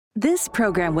This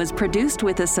program was produced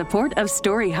with the support of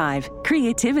StoryHive,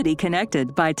 creativity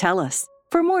connected by TELUS.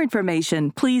 For more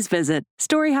information, please visit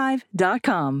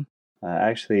storyhive.com.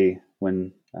 Actually,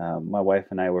 when my wife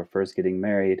and I were first getting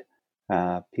married,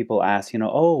 people ask,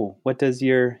 oh, what does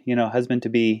your,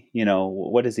 husband-to-be,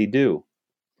 what does he do?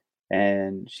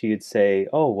 And she would say,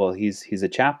 oh, well, he's a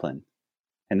chaplain.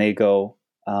 And they go,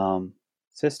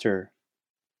 sister,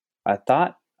 I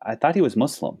thought he was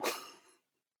Muslim.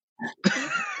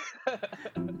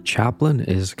 Chaplain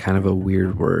is kind of a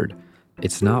weird word.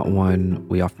 It's not one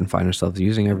we often find ourselves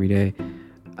using every day.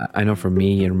 I know for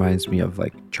me, it reminds me of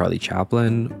like Charlie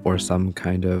Chaplin or some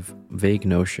kind of vague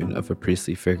notion of a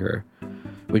priestly figure,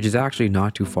 which is actually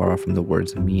not too far off from the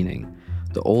word's meaning.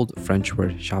 The old French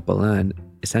word chapelain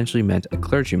essentially meant a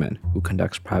clergyman who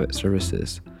conducts private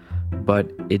services,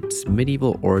 but its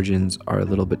medieval origins are a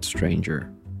little bit stranger.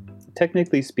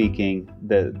 Technically speaking,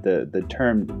 the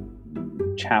term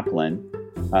chaplain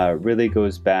really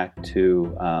goes back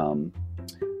to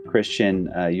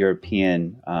Christian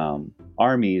European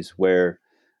armies, where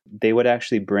they would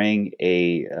actually bring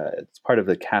it's part of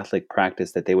the Catholic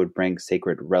practice that they would bring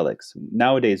sacred relics.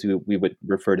 Nowadays, we would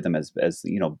refer to them as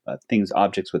things,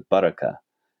 objects with baraka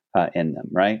in them,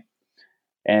 right?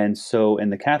 And so in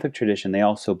the Catholic tradition, they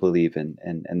also believe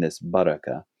in this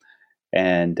baraka,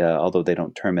 and although they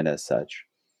don't term it as such.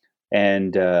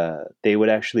 And they would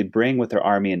actually bring with their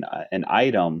army an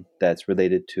item that's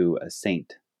related to a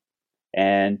saint.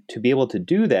 And to be able to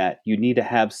do that, you need to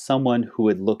have someone who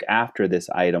would look after this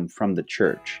item from the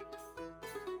church.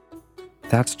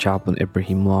 That's Chaplain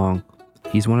Ibrahim Long.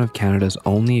 He's one of Canada's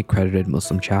only accredited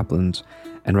Muslim chaplains,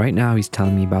 and right now he's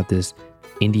telling me about this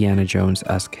Indiana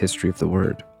Jones-esque history of the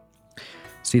word.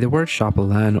 See, the word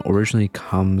chapelain originally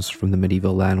comes from the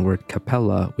medieval Latin word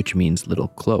capella, which means little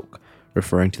cloak,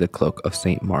 referring to the cloak of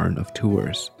Saint Martin of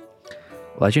Tours.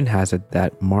 Legend has it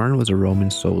that Martin was a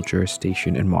Roman soldier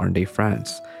stationed in modern-day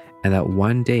France, and that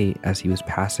one day, as he was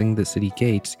passing the city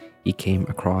gates, he came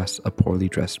across a poorly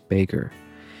dressed beggar.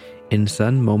 In a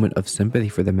sudden moment of sympathy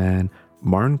for the man,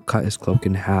 Martin cut his cloak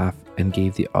in half and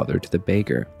gave the other to the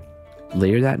beggar.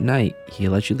 Later that night, he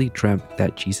allegedly dreamt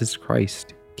that Jesus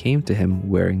Christ came to him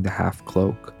wearing the half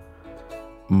cloak.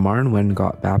 Martin went and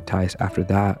got baptized after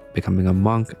that, becoming a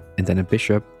monk and then a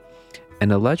bishop,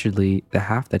 and allegedly the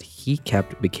half that he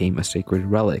kept became a sacred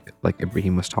relic, like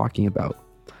Ibrahim was talking about.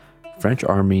 French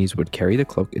armies would carry the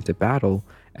cloak into battle,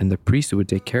 and the priest who would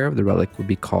take care of the relic would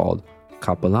be called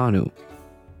capelanu.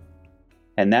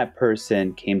 And that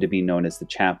person came to be known as the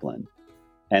chaplain.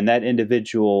 And that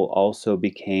individual also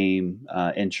became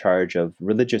in charge of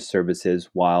religious services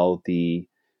while the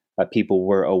people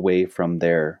were away from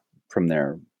their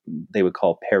they would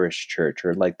call parish church,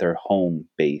 or like their home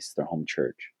base, their home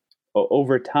church.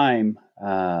 Over time,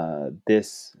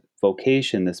 this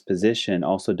vocation, this position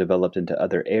also developed into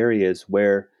other areas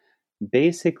where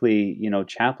basically,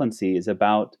 chaplaincy is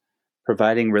about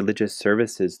providing religious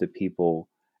services to people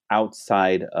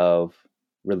outside of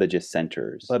religious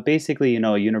centers. But basically,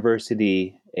 a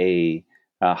university, a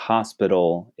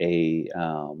hospital, a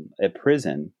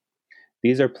prison,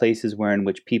 these are places in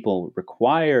which people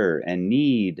require and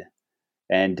need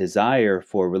and desire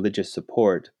for religious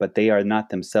support, but they are not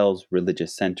themselves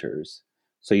religious centers.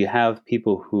 So you have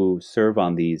people who serve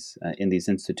on these in these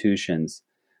institutions,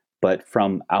 but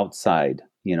from outside,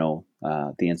 the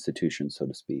institution, so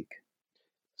to speak.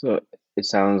 So it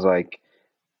sounds like,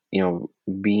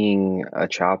 being a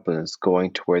chaplain is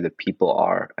going to where the people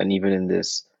are, and even in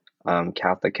this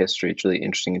Catholic history, it's really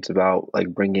interesting. It's about like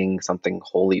bringing something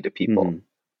holy to people,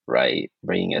 right?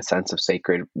 Bringing a sense of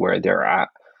sacred where they're at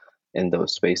in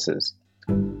those spaces.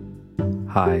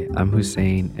 Hi, I'm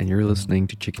Hussein, and you're listening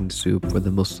to Chicken Soup for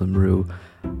the Muslim Roux,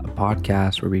 a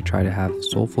podcast where we try to have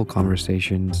soulful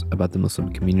conversations about the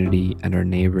Muslim community and our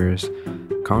neighbors,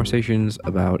 conversations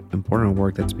about important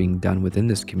work that's being done within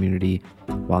this community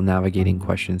while navigating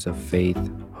questions of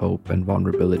faith, hope, and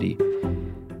vulnerability.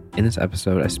 In this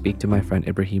episode, I speak to my friend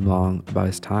Ibrahim Long about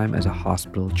his time as a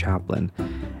hospital chaplain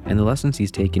and the lessons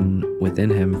he's taken within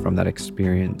him from that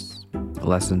experience,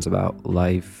 lessons about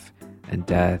life and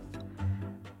death,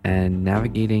 and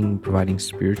navigating providing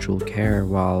spiritual care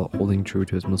while holding true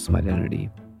to his Muslim identity.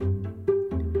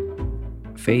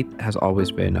 Faith has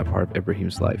always been a part of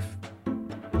Ibrahim's life.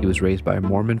 He was raised by a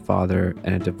Mormon father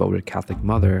and a devoted Catholic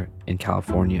mother in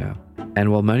California. And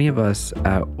while many of us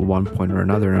at one point or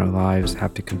another in our lives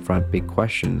have to confront big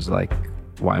questions like,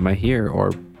 why am I here?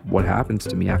 Or what happens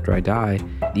to me after I die?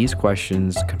 These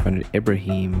questions confronted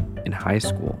Ibrahim in high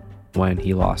school when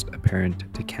he lost a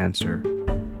parent to cancer.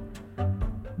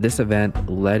 This event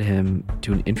led him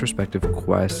to an introspective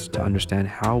quest to understand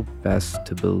how best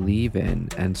to believe in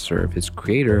and serve his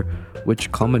creator,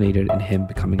 which culminated in him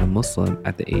becoming a Muslim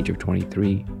at the age of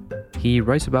 23. He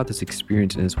writes about this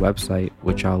experience in his website,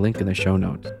 which I'll link in the show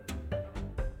notes.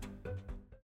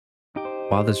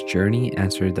 While this journey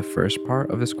answered the first part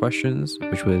of his questions,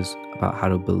 which was about how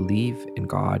to believe in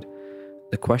God,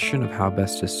 the question of how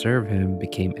best to serve him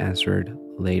became answered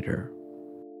later.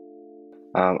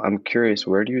 I'm curious,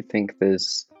 where do you think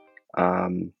this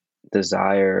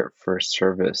desire for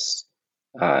service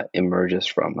emerges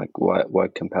from? Like,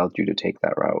 what compelled you to take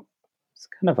that route? It's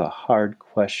kind of a hard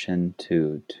question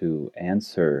to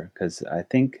answer, because I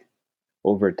think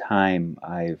over time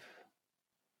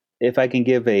if I can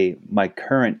give my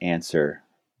current answer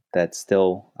that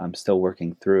I'm still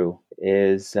working through,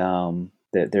 is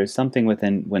that there's something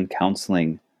when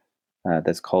counseling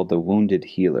that's called the wounded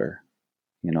healer.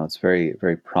 It's very,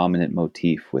 very prominent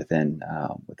motif within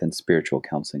spiritual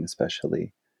counseling,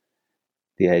 especially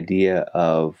the idea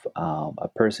of a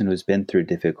person who's been through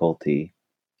difficulty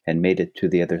and made it to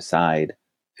the other side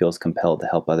feels compelled to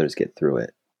help others get through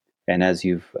it. And as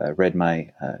you've read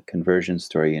my conversion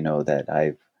story, you know that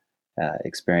I've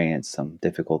experienced some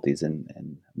difficulties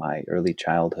in my early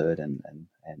childhood and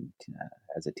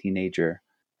as a teenager,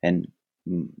 and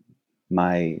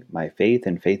my faith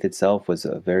and faith itself was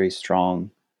a very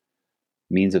strong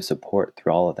means of support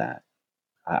through all of that.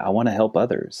 I want to help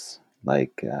others.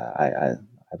 Like I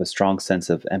have a strong sense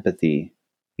of empathy,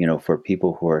 for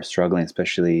people who are struggling,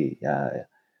 especially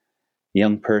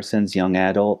young persons, young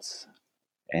adults.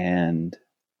 And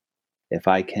if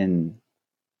I can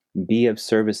be of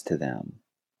service to them,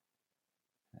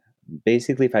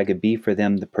 basically, if I could be for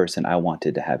them the person I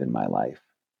wanted to have in my life,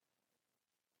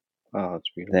 oh, that's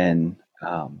beautiful. Then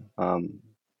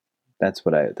that's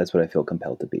what I feel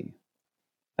compelled to be.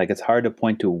 Like, it's hard to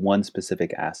point to one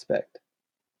specific aspect.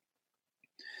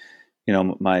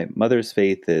 My mother's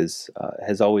faith has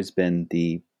always been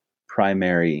the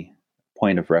primary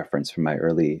point of reference for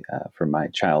my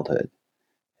childhood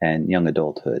and young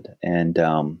adulthood, and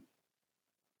and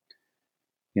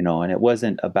it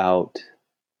wasn't about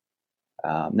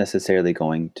necessarily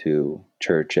going to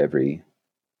church every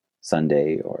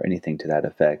Sunday or anything to that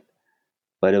effect,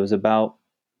 but it was about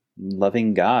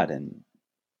loving God and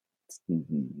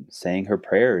saying her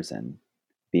prayers and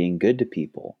being good to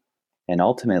people, and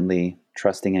ultimately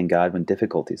trusting in God when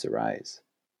difficulties arise.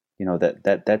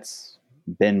 That's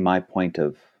been my point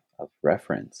of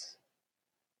reference.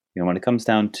 When it comes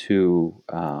down to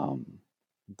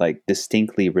like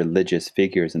distinctly religious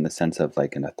figures, in the sense of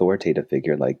like an authoritative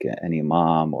figure, like an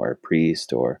imam or a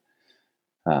priest or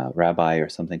rabbi or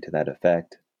something to that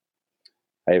effect,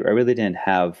 I really didn't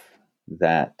have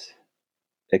that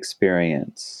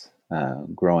experience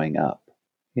growing up.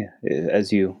 Yeah,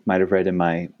 as you might have read in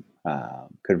my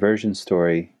conversion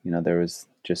story, there was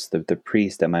just the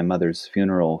priest at my mother's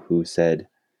funeral who said,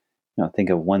 think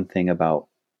of one thing about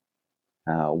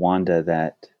Wanda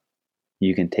that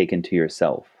you can take into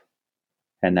yourself,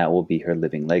 and that will be her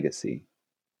living legacy.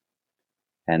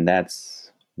 And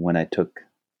that's when I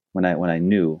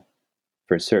knew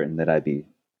for certain that I'd be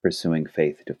pursuing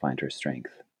faith to find her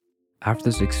strength. After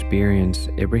this experience,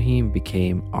 Ibrahim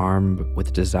became armed with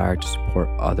a desire to support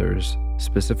others,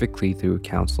 specifically through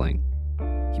counseling.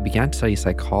 He began to study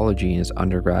psychology in his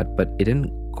undergrad, but it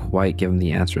didn't quite give him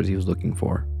the answers he was looking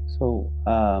for. So,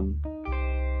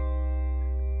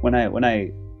 when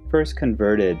I first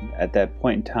converted, at that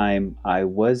point in time, I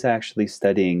was actually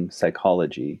studying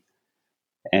psychology,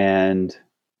 and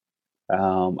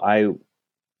I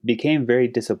became very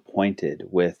disappointed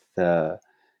with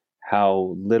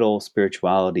how little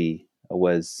spirituality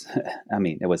was.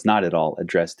 It was not at all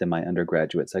addressed in my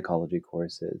undergraduate psychology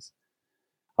courses.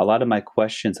 A lot of my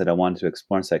questions that I wanted to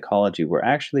explore in psychology were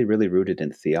actually really rooted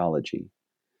in theology.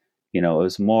 It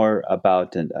was more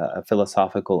about a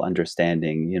philosophical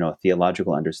understanding, a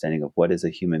theological understanding of what is a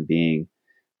human being,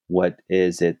 what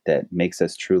is it that makes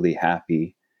us truly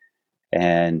happy,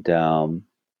 and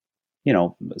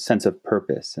sense of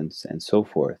purpose and so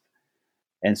forth.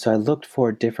 And so I looked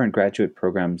for different graduate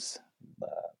programs,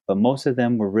 but most of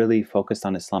them were really focused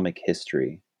on Islamic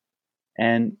history.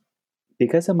 And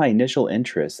because of my initial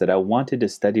interest that I wanted to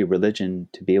study religion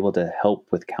to be able to help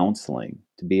with counseling,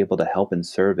 to be able to help in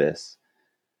service,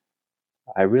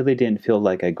 I really didn't feel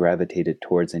like I gravitated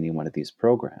towards any one of these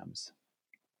programs.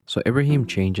 So Ibrahim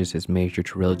changes his major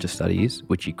to religious studies,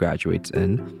 which he graduates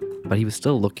in, but he was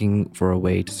still looking for a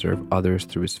way to serve others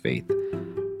through his faith.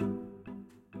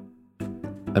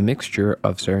 A mixture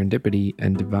of serendipity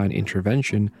and divine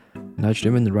intervention nudged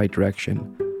him in the right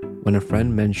direction. when a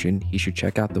friend mentioned he should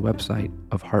check out the website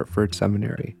of Hartford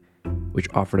Seminary, which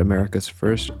offered America's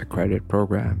first accredited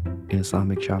program in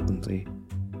Islamic chaplaincy.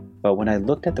 But when I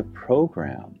looked at the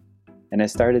program and I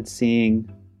started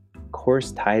seeing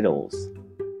course titles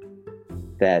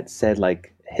that said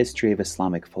like history of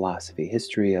Islamic philosophy,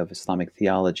 history of Islamic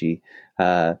theology,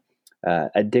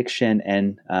 addiction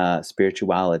and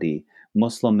spirituality,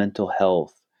 Muslim mental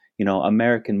health,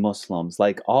 American Muslims,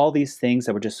 like all these things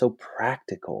that were just so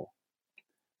practical,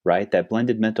 right? That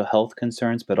blended mental health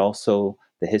concerns, but also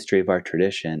the history of our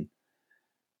tradition.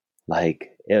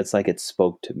 Like, it's like it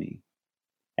spoke to me.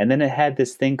 And then it had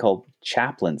this thing called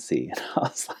chaplaincy. And I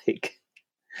was like,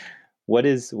 what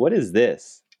is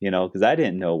this? Because I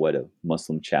didn't know what a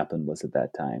Muslim chaplain was at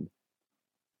that time.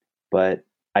 But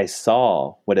I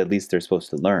saw what at least they're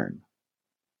supposed to learn.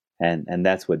 And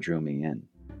that's what drew me in.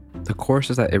 The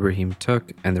courses that Ibrahim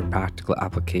took and their practical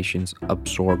applications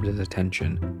absorbed his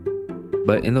attention.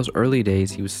 But in those early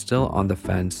days, he was still on the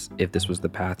fence if this was the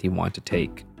path he wanted to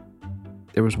take.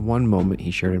 There was one moment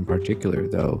he shared in particular,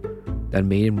 though, that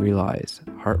made him realize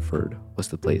Hartford was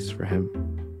the place for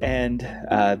him. And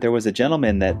there was a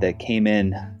gentleman that came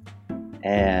in,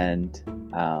 and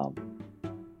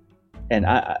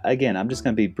I'm just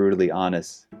going to be brutally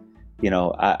honest.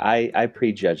 I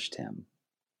prejudged him.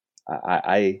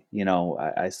 I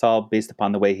saw, based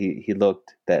upon the way he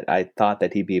looked, that I thought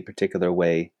that he'd be a particular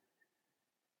way.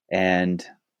 And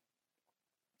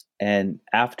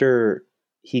after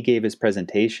he gave his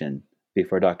presentation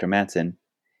before Dr. Manson,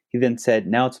 he then said,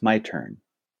 "Now it's my turn."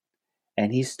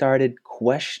 And he started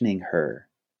questioning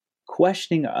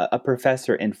a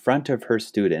professor in front of her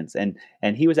students. And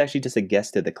he was actually just a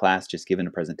guest of the class, just giving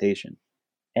a presentation.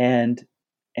 And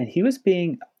he was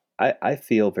being, I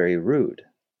feel, very rude.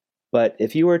 But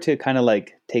if you were to kind of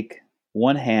like take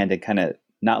one hand and kind of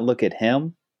not look at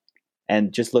him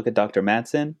and just look at Dr.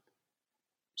 Manson,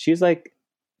 she was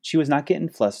not getting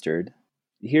flustered.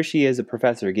 Here she is, a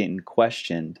professor, getting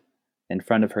questioned in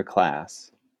front of her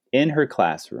class, in her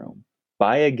classroom,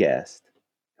 by a guest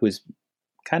who was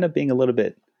kind of being a little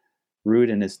bit rude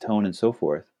in his tone and so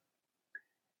forth.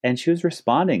 And she was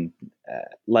responding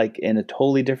like in a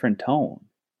totally different tone.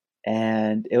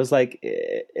 And it was like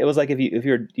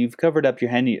if you've covered up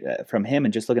your hand from him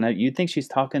and just looking at it, you'd think she's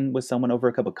talking with someone over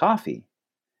a cup of coffee.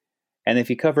 And if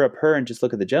you cover up her and just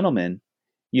look at the gentleman,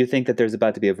 you think that there's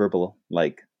about to be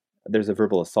there's a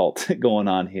verbal assault going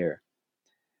on here.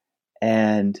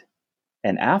 And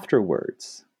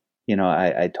afterwards,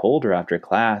 I told her after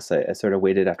class, I sort of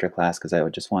waited after class because I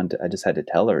just had to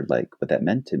tell her like what that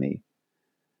meant to me.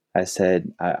 I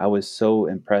said, I was so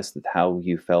impressed with how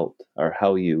you felt or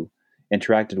how you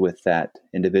interacted with that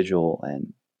individual.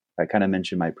 And I kind of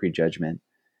mentioned my prejudgment.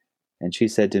 And she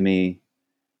said to me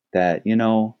that,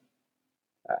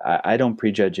 I don't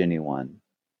prejudge anyone.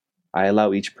 I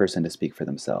allow each person to speak for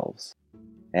themselves.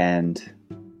 And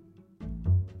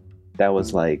that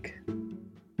was like,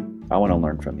 I want to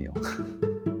learn from you.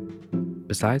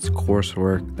 Besides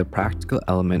coursework, the practical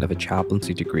element of a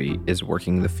chaplaincy degree is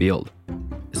working in the field.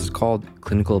 This is called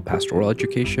Clinical Pastoral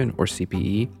Education, or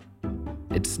CPE.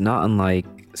 It's not unlike,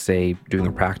 say, doing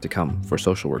a practicum for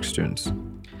social work students.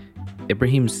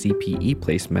 Ibrahim's CPE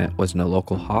placement was in a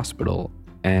local hospital,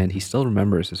 and he still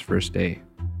remembers his first day.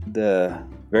 The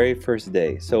very first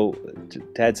day. So to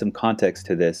add some context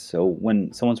to this, so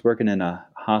when someone's working in a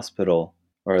hospital,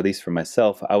 or at least for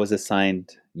myself, I was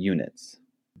assigned units.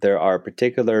 There are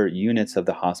particular units of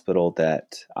the hospital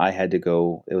that I had to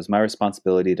go. It was my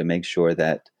responsibility to make sure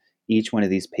that each one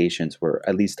of these patients were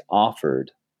at least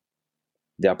offered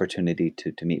the opportunity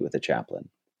to meet with a chaplain.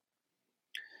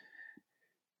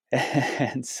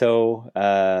 And so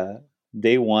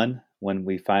day one, when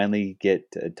we finally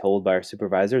get told by our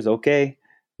supervisors, okay,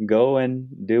 go and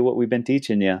do what we've been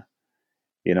teaching you.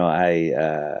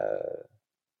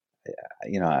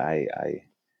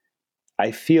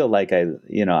 I feel like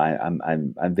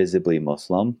I'm visibly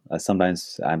Muslim.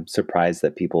 Sometimes I'm surprised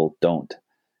that people don't,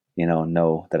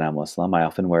 know that I'm Muslim. I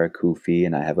often wear a kufi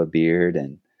and I have a beard,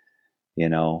 and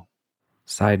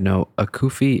Side note, a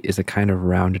kufi is a kind of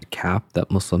rounded cap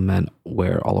that Muslim men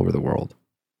wear all over the world.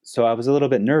 So I was a little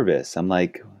bit nervous. I'm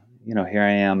like, here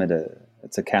I am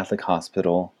it's a Catholic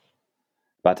hospital,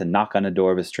 about to knock on the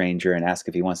door of a stranger and ask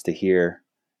if he wants to hear,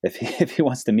 if he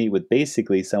wants to meet with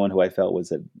basically someone who I felt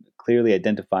was a clearly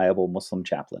identifiable Muslim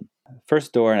chaplain.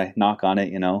 First door, and I knock on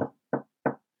it,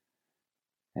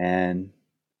 and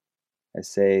I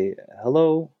say,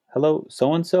 hello,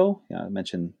 so-and-so. I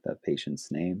mentioned the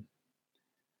patient's name.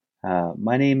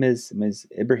 My name is Ms.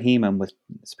 Ibrahim. I'm with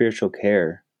Spiritual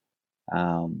Care.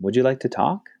 Would you like to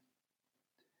talk?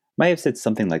 might have said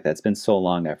something like that. It's been so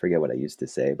long, I forget what I used to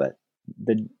say. But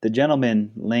the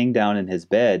gentleman laying down in his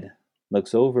bed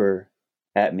looks over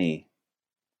at me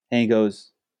and he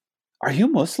goes, "Are you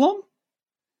Muslim?"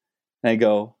 And I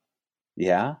go,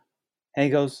 "Yeah." And he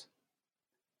goes,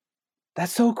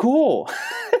 "That's so cool."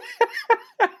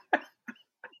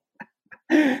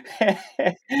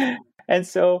 And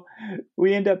so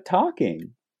we end up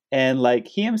talking. And like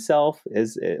he himself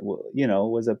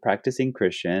was a practicing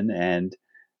Christian, and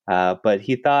but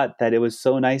he thought that it was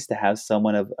so nice to have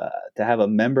to have a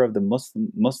member of the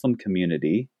Muslim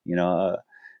community,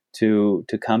 to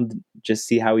come just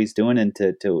see how he's doing and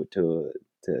to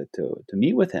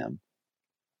meet with him,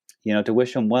 to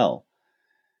wish him well.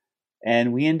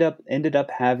 And we ended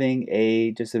up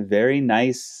having just a very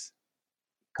nice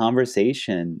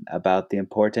conversation about the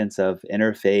importance of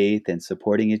interfaith and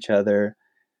supporting each other.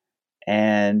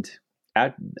 And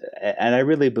I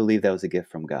really believe that was a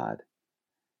gift from God,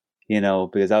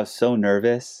 because I was so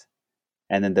nervous.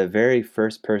 And then the very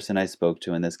first person I spoke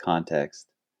to in this context,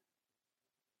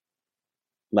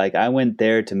 like I went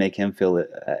there to make him feel,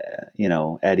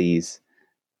 at ease,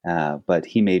 but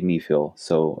he made me feel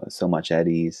so much at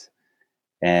ease.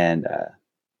 And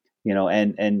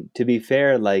and to be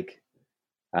fair, like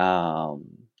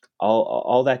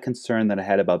all that concern that I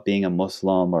had about being a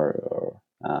Muslim or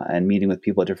and meeting with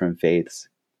people of different faiths,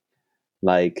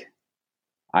 like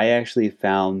I actually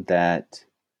found that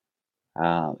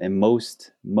in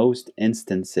most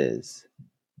instances,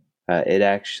 it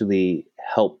actually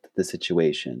helped the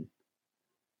situation.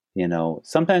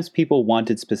 Sometimes people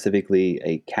wanted specifically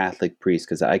a Catholic priest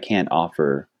because I can't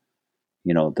offer,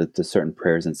 the certain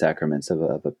prayers and sacraments of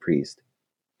a priest.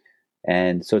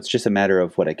 And so it's just a matter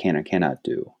of what I can or cannot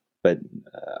do. But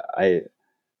I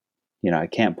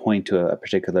can't point to a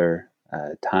particular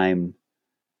time.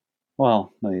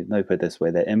 Well, let me put it this way,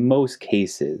 that in most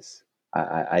cases,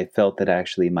 I felt that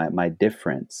actually my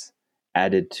difference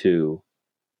added to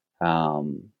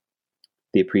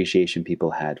the appreciation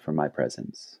people had for my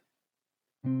presence.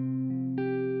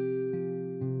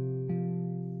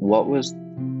 What was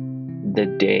the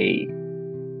day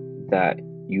that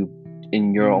you,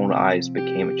 in your own eyes,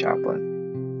 became a chaplain?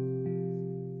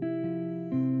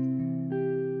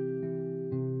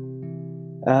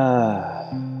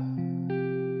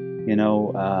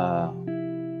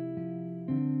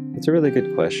 It's a really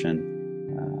good question.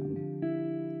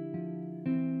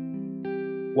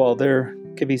 Well, there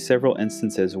could be several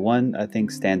instances. One I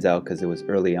think stands out because it was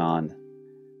early on.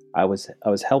 I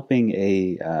was helping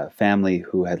a family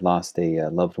who had lost a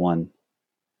loved one,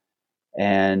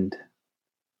 and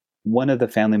one of the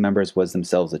family members was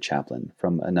themselves a chaplain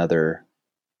from another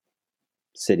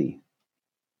city.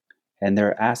 And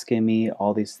they're asking me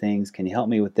all these things. Can you help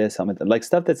me with this? Help me with like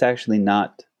stuff that's actually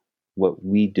not what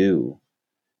we do.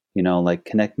 Like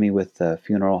connect me with a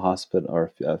funeral hospital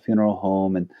or a funeral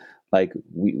home, and like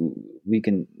we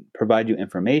can provide you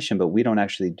information, but we don't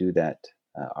actually do that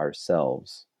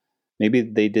ourselves. Maybe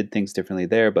they did things differently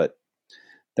there, but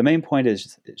the main point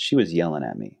is she was yelling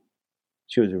at me.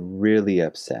 She was really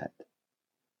upset.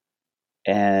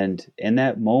 And in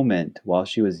that moment, while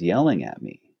she was yelling at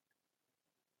me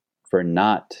for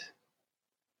not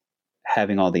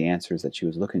having all the answers that she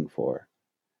was looking for,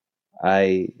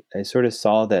 I sort of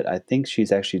saw that I think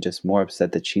she's actually just more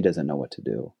upset that she doesn't know what to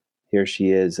do. Here she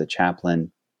is, a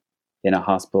chaplain in a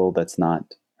hospital that's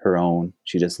not her own.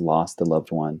 She just lost a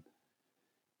loved one.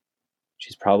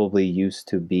 She's probably used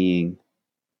to being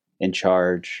in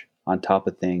charge, on top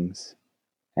of things,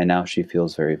 and now she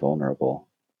feels very vulnerable.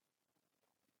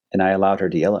 And I allowed her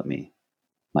to yell at me,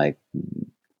 like,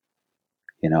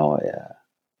 not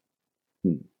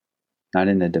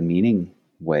in a demeaning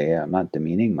way. I'm not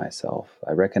demeaning myself.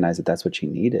 I recognize that that's what she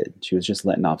needed. She was just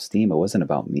letting off steam. It wasn't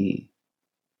about me.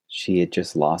 She had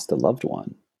just lost a loved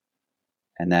one.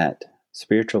 And that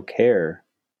spiritual care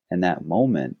in that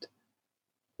moment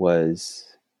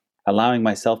was allowing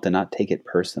myself to not take it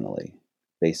personally,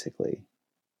 basically.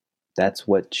 That's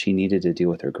what she needed to deal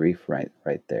with her grief right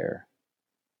there.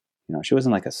 She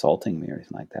wasn't like assaulting me or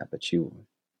anything like that, but she,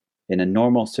 in a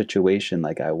normal situation,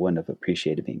 like I wouldn't have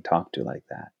appreciated being talked to like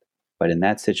that. But in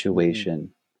that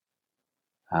situation,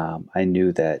 I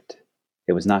knew that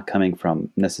it was not coming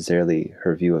from necessarily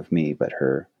her view of me, but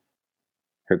her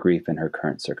grief and her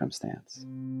current circumstance.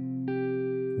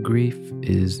 Grief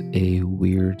is a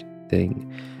weird thing.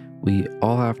 We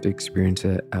all have to experience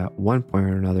it at one point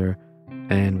or another,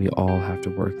 and we all have to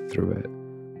work through it.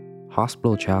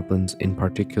 Hospital chaplains in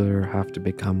particular have to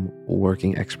become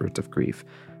working experts of grief,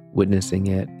 witnessing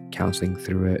it, counseling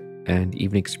through it, and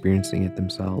even experiencing it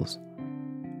themselves.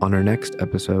 On our next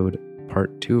episode,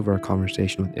 part 2 of our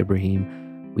conversation with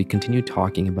Ibrahim, we continue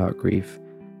talking about grief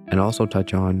and also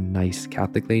touch on nice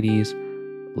Catholic ladies,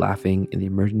 laughing in the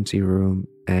emergency room,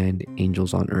 and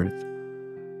angels on earth.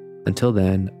 Until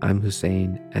then, I'm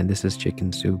Hussein, and this is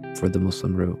Chicken Soup for the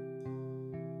Muslim Roux.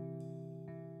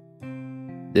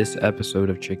 This episode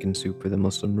of Chicken Soup for the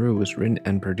Muslim Roux was written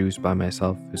and produced by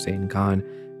myself, Hussein Khan,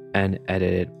 and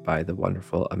edited by the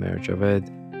wonderful Amer Javed.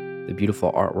 The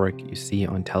beautiful artwork you see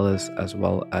on Tellus as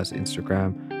well as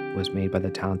Instagram was made by the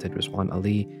talented Rizwan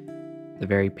Ali. The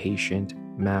very patient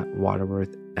Matt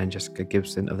Waterworth and Jessica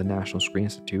Gibson of the National Screen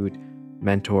Institute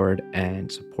mentored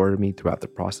and supported me throughout the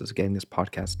process of getting this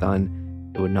podcast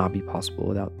done. It would not be possible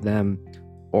without them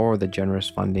or the generous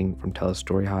funding from Tellus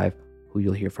Story Hive, who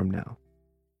you'll hear from now.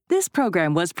 This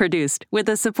program was produced with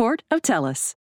the support of Tellus.